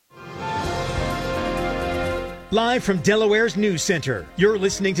Live from Delaware's News Center, you're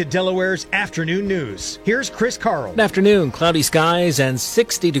listening to Delaware's Afternoon News. Here's Chris Carl. Good afternoon. Cloudy skies and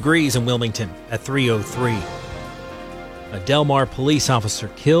 60 degrees in Wilmington at 3:03. A Del Mar police officer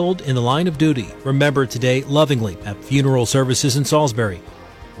killed in the line of duty, remembered today lovingly at funeral services in Salisbury,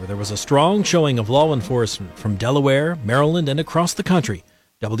 where there was a strong showing of law enforcement from Delaware, Maryland, and across the country.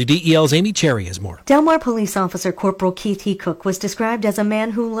 WDEL's Amy Cherry has more. Del Mar police officer Corporal Keith Hecook was described as a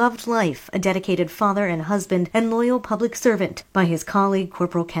man who loved life, a dedicated father and husband, and loyal public servant by his colleague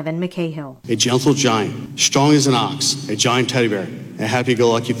Corporal Kevin McCahill. A gentle giant, strong as an ox, a giant teddy bear, a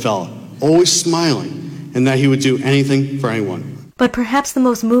happy-go-lucky fella, always smiling, and that he would do anything for anyone. But perhaps the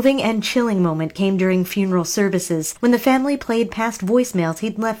most moving and chilling moment came during funeral services, when the family played past voicemails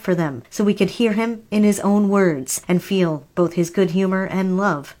he'd left for them, so we could hear him in his own words and feel both his good humor and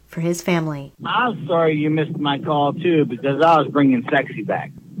love for his family. I'm sorry you missed my call, too, because I was bringing sexy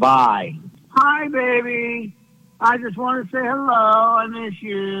back. Bye. Hi, baby. I just want to say hello. I miss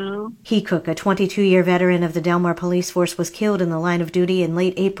you. Hecook, a 22-year veteran of the Del Mar Police Force, was killed in the line of duty in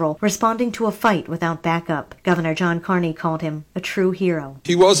late April, responding to a fight without backup. Governor John Carney called him a true hero.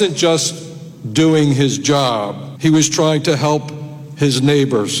 He wasn't just doing his job. He was trying to help his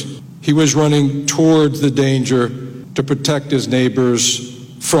neighbors. He was running towards the danger to protect his neighbors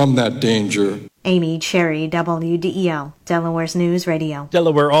from that danger. Amy Cherry, WDEL, Delaware's News Radio.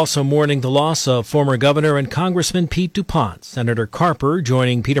 Delaware also mourning the loss of former Governor and Congressman Pete DuPont. Senator Carper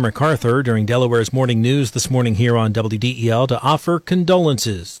joining Peter MacArthur during Delaware's Morning News this morning here on WDEL to offer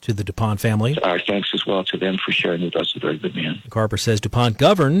condolences to the DuPont family. Our thanks as well to them for sharing with us. A very good man. Carper says DuPont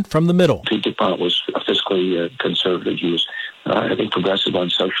governed from the middle. Pete DuPont was fiscally conservative. He was I think progressive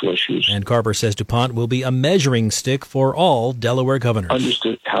on social issues. And Carper says DuPont will be a measuring stick for all Delaware governors.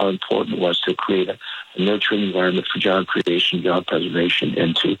 Understood how important it was to create a nurturing environment for job creation, job preservation,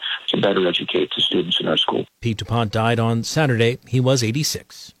 and to better educate the students in our school. Pete DuPont died on Saturday. He was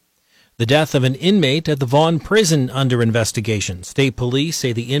 86. The death of an inmate at the Vaughn prison under investigation. State police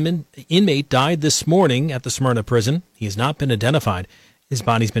say the inmate died this morning at the Smyrna prison. He has not been identified. His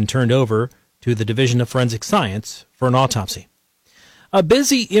body's been turned over to the Division of Forensic Science for an autopsy. A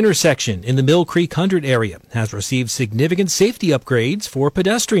busy intersection in the Mill Creek 100 area has received significant safety upgrades for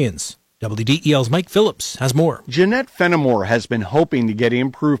pedestrians. WDEL's Mike Phillips has more. Jeanette Fenimore has been hoping to get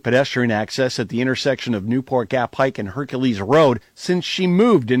improved pedestrian access at the intersection of Newport Gap Pike and Hercules Road since she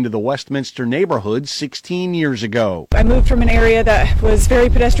moved into the Westminster neighborhood 16 years ago. I moved from an area that was very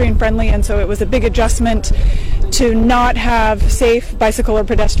pedestrian friendly, and so it was a big adjustment to not have safe bicycle or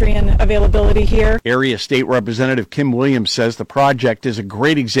pedestrian availability here. Area State Representative Kim Williams says the project is a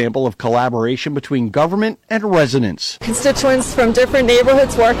great example of collaboration between government and residents. Constituents from different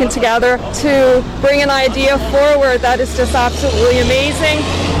neighborhoods working together to bring an idea forward that is just absolutely amazing.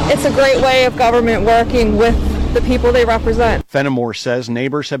 It's a great way of government working with the people they represent. Fenimore says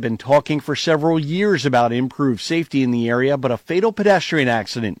neighbors have been talking for several years about improved safety in the area, but a fatal pedestrian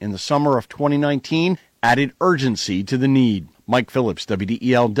accident in the summer of 2019 added urgency to the need. Mike Phillips,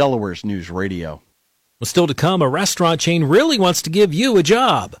 WDEL, Delaware's News Radio. Well, still to come, a restaurant chain really wants to give you a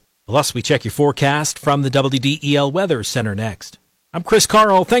job. Plus, we check your forecast from the WDEL Weather Center next. I'm Chris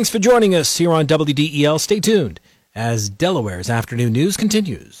Carl. Thanks for joining us here on WDEL. Stay tuned as Delaware's Afternoon News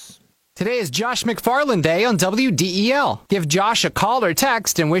continues. Today is Josh McFarland Day on WDEL. Give Josh a call or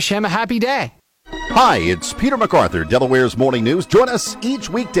text and wish him a happy day. Hi, it's Peter MacArthur, Delaware's Morning News. Join us each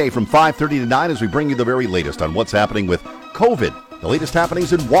weekday from 5:30 to 9 as we bring you the very latest on what's happening with COVID, the latest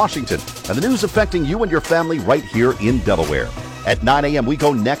happenings in Washington, and the news affecting you and your family right here in Delaware. At 9 a.m., we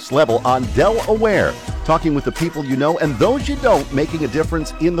go next level on Delaware, talking with the people you know and those you don't, making a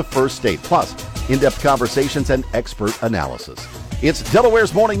difference in the first state. Plus, in-depth conversations and expert analysis. It's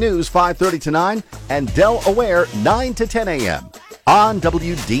Delaware's Morning News, 5:30 to 9, and Delaware, 9 to 10 a.m. on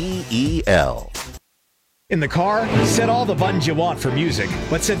WDEL. In the car, set all the buttons you want for music,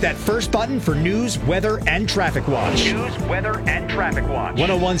 but set that first button for news, weather, and traffic watch. News, weather, and traffic watch.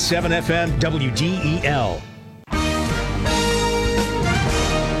 101.7 FM WDEL.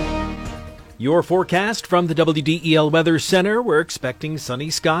 Your forecast from the WDEL Weather Center. We're expecting sunny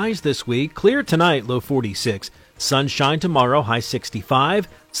skies this week. Clear tonight, low 46. Sunshine tomorrow, high 65.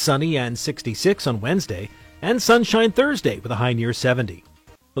 Sunny and 66 on Wednesday. And sunshine Thursday with a high near 70.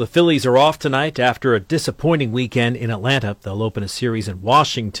 Well, the Phillies are off tonight after a disappointing weekend in Atlanta. They'll open a series in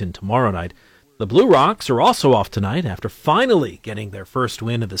Washington tomorrow night. The Blue Rocks are also off tonight after finally getting their first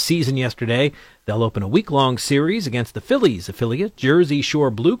win of the season yesterday. They'll open a week-long series against the Phillies affiliate, Jersey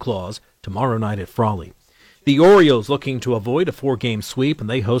Shore Blue Claws, tomorrow night at Frawley. The Orioles looking to avoid a 4-game sweep, and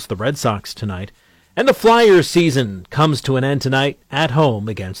they host the Red Sox tonight. And the Flyers season comes to an end tonight at home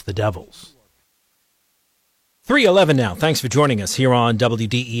against the Devils. 3:11 now. Thanks for joining us here on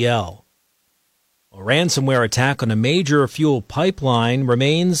WDEL. A ransomware attack on a major fuel pipeline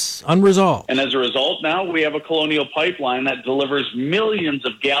remains unresolved. And as a result, now we have a Colonial Pipeline that delivers millions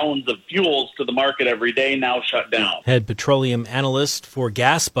of gallons of fuels to the market every day, now shut down. Head petroleum analyst for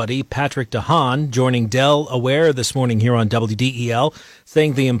GasBuddy, Patrick DeHaan, joining Delaware this morning here on WDEL,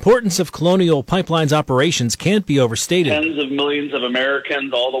 saying the importance of Colonial Pipeline's operations can't be overstated. Tens of millions of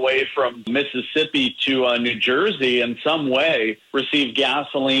Americans all the way from Mississippi to New Jersey in some way receive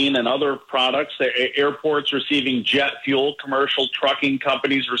gasoline and other products. Airports receiving jet fuel, commercial trucking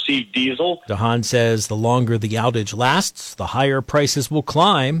companies receive diesel. DeHaan says the longer the outage lasts, the higher prices will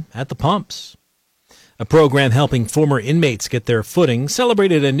climb at the pumps. A program helping former inmates get their footing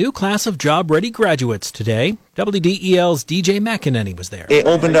celebrated a new class of job-ready graduates today. WDEL's DJ McEnany was there. It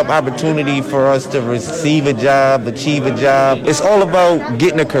opened up opportunity for us to receive a job, achieve a job. It's all about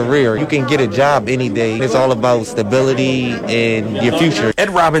getting a career. You can get a job any day. It's all about stability and your future.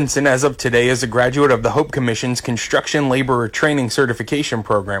 Ed Robinson, as of today, is a graduate of the Hope Commission's Construction Laborer Training Certification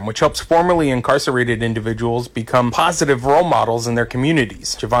Program, which helps formerly incarcerated individuals become positive role models in their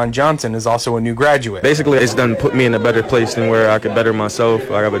communities. Javon Johnson is also a new graduate. Basically, it's done put me in a better place than where I could better myself.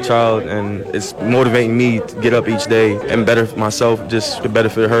 I have a child, and it's motivating me to get up each day and better myself, just to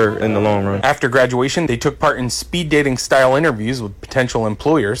benefit her in the long run. After graduation, they took part in speed dating style interviews with potential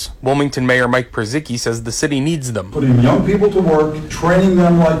employers. Wilmington Mayor Mike Przicki says the city needs them. Putting young people to work, training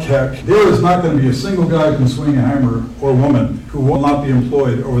them like heck. There is not going to be a single guy who can swing a hammer or woman who will not be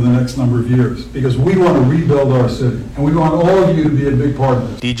employed over the next number of years, because we want to rebuild our city, and we want all of you to be a big part of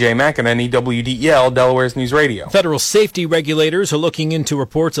this. DJ McEnany, WDEL, Delaware's News Radio. Federal safety regulators are looking into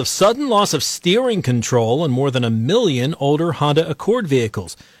reports of sudden loss of steering control on more than 1 million older Honda Accord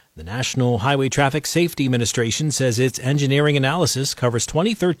vehicles. The National Highway Traffic Safety Administration says its engineering analysis covers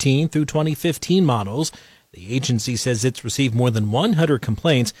 2013 through 2015 models. The agency says it's received more than 100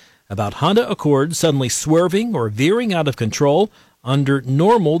 complaints about Honda Accord suddenly swerving or veering out of control under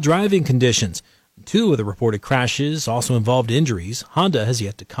normal driving conditions. 2 of the reported crashes also involved injuries. Honda has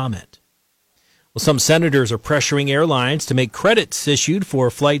yet to comment. Well, some senators are pressuring airlines to make credits issued for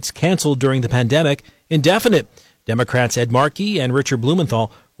flights canceled during the pandemic indefinite. Democrats Ed Markey and Richard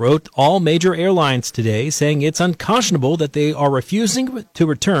Blumenthal wrote all major airlines today, saying it's unconscionable that they are refusing to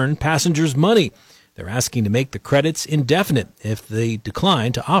return passengers' money. They're asking to make the credits indefinite if they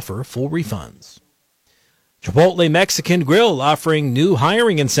decline to offer full refunds. Chipotle Mexican Grill offering new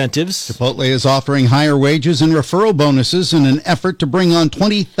hiring incentives. Chipotle is offering higher wages and referral bonuses in an effort to bring on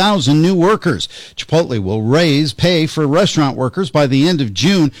 20,000 new workers. Chipotle will raise pay for restaurant workers by the end of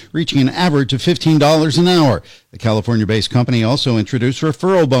June, reaching an average of $15 an hour. The California-based company also introduced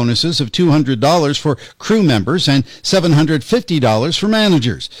referral bonuses of $200 for crew members and $750 for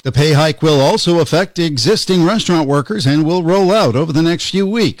managers. The pay hike will also affect existing restaurant workers and will roll out over the next few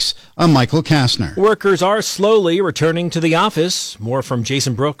weeks. I'm Michael Kastner. Workers are slowly returning to the office. More from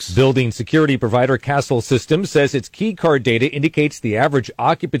Jason Brooks. Building security provider Castle Systems says its key card data indicates the average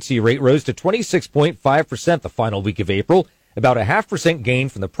occupancy rate rose to 26.5% the final week of April, about a 0.5% gain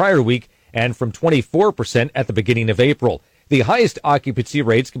from the prior week and from 24% at the beginning of April. The highest occupancy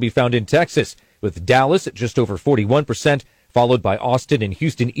rates can be found in Texas, with Dallas at just over 41%, followed by Austin and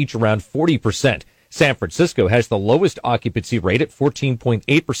Houston each around 40%. San Francisco has the lowest occupancy rate at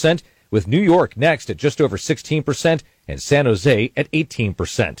 14.8%, with New York next at just over 16% and San Jose at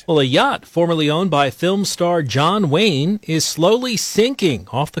 18%. Well, a yacht formerly owned by film star John Wayne is slowly sinking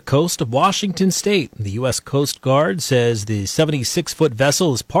off the coast of Washington State. The U.S. Coast Guard says the 76-foot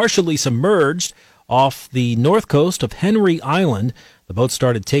vessel is partially submerged off the north coast of Henry Island. The boat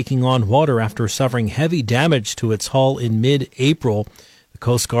started taking on water after suffering heavy damage to its hull in mid-April. The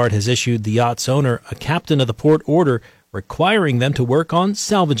Coast Guard has issued the yacht's owner a captain of the port order requiring them to work on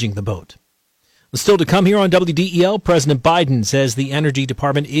salvaging the boat. Still to come here on WDEL, President Biden says the Energy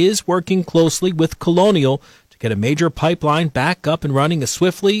Department is working closely with Colonial to get a major pipeline back up and running as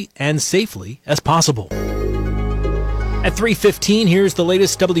swiftly and safely as possible. At 3:15, here's the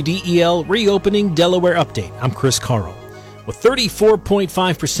latest WDEL Reopening Delaware update. I'm Chris Carl. Well,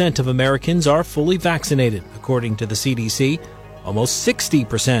 34.5% of Americans are fully vaccinated, according to the CDC. Almost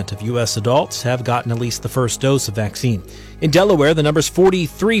 60% of U.S. adults have gotten at least the first dose of vaccine. In Delaware, the number's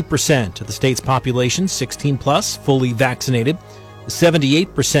 43% of the state's population, 16 plus, fully vaccinated.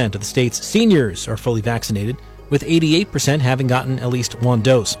 78% of the state's seniors are fully vaccinated, with 88% having gotten at least one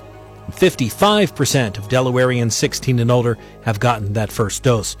dose. 55% of Delawareans 16 and older have gotten that first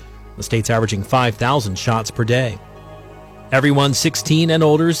dose. The state's averaging 5,000 shots per day. Everyone 16 and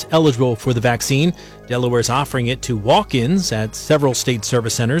older is eligible for the vaccine. Delaware is offering it to walk-ins at several state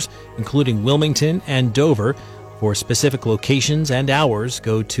service centers, including Wilmington and Dover. For specific locations and hours,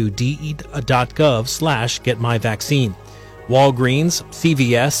 go to de.gov/getmyvaccine. Walgreens,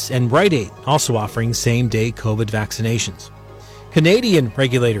 CVS, and Rite Aid also offering same-day COVID vaccinations. Canadian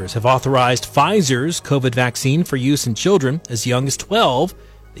regulators have authorized Pfizer's COVID vaccine for use in children as young as 12.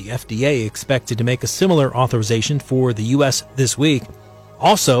 The FDA expected to make a similar authorization for the U.S. this week.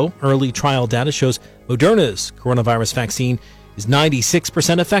 Also, early trial data shows Moderna's coronavirus vaccine is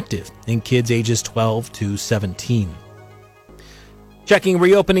 96% effective in kids ages 12 to 17. Checking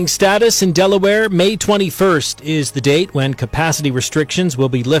reopening status in Delaware, May 21st is the date when capacity restrictions will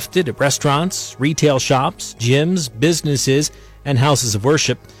be lifted at restaurants, retail shops, gyms, businesses, and houses of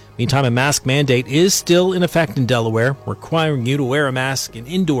worship. Meantime, a mask mandate is still in effect in Delaware, requiring you to wear a mask in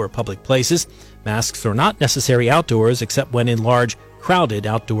indoor public places. Masks are not necessary outdoors except when in large, crowded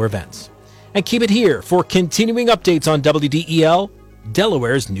outdoor events. And keep it here for continuing updates on WDEL,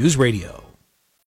 Delaware's News Radio.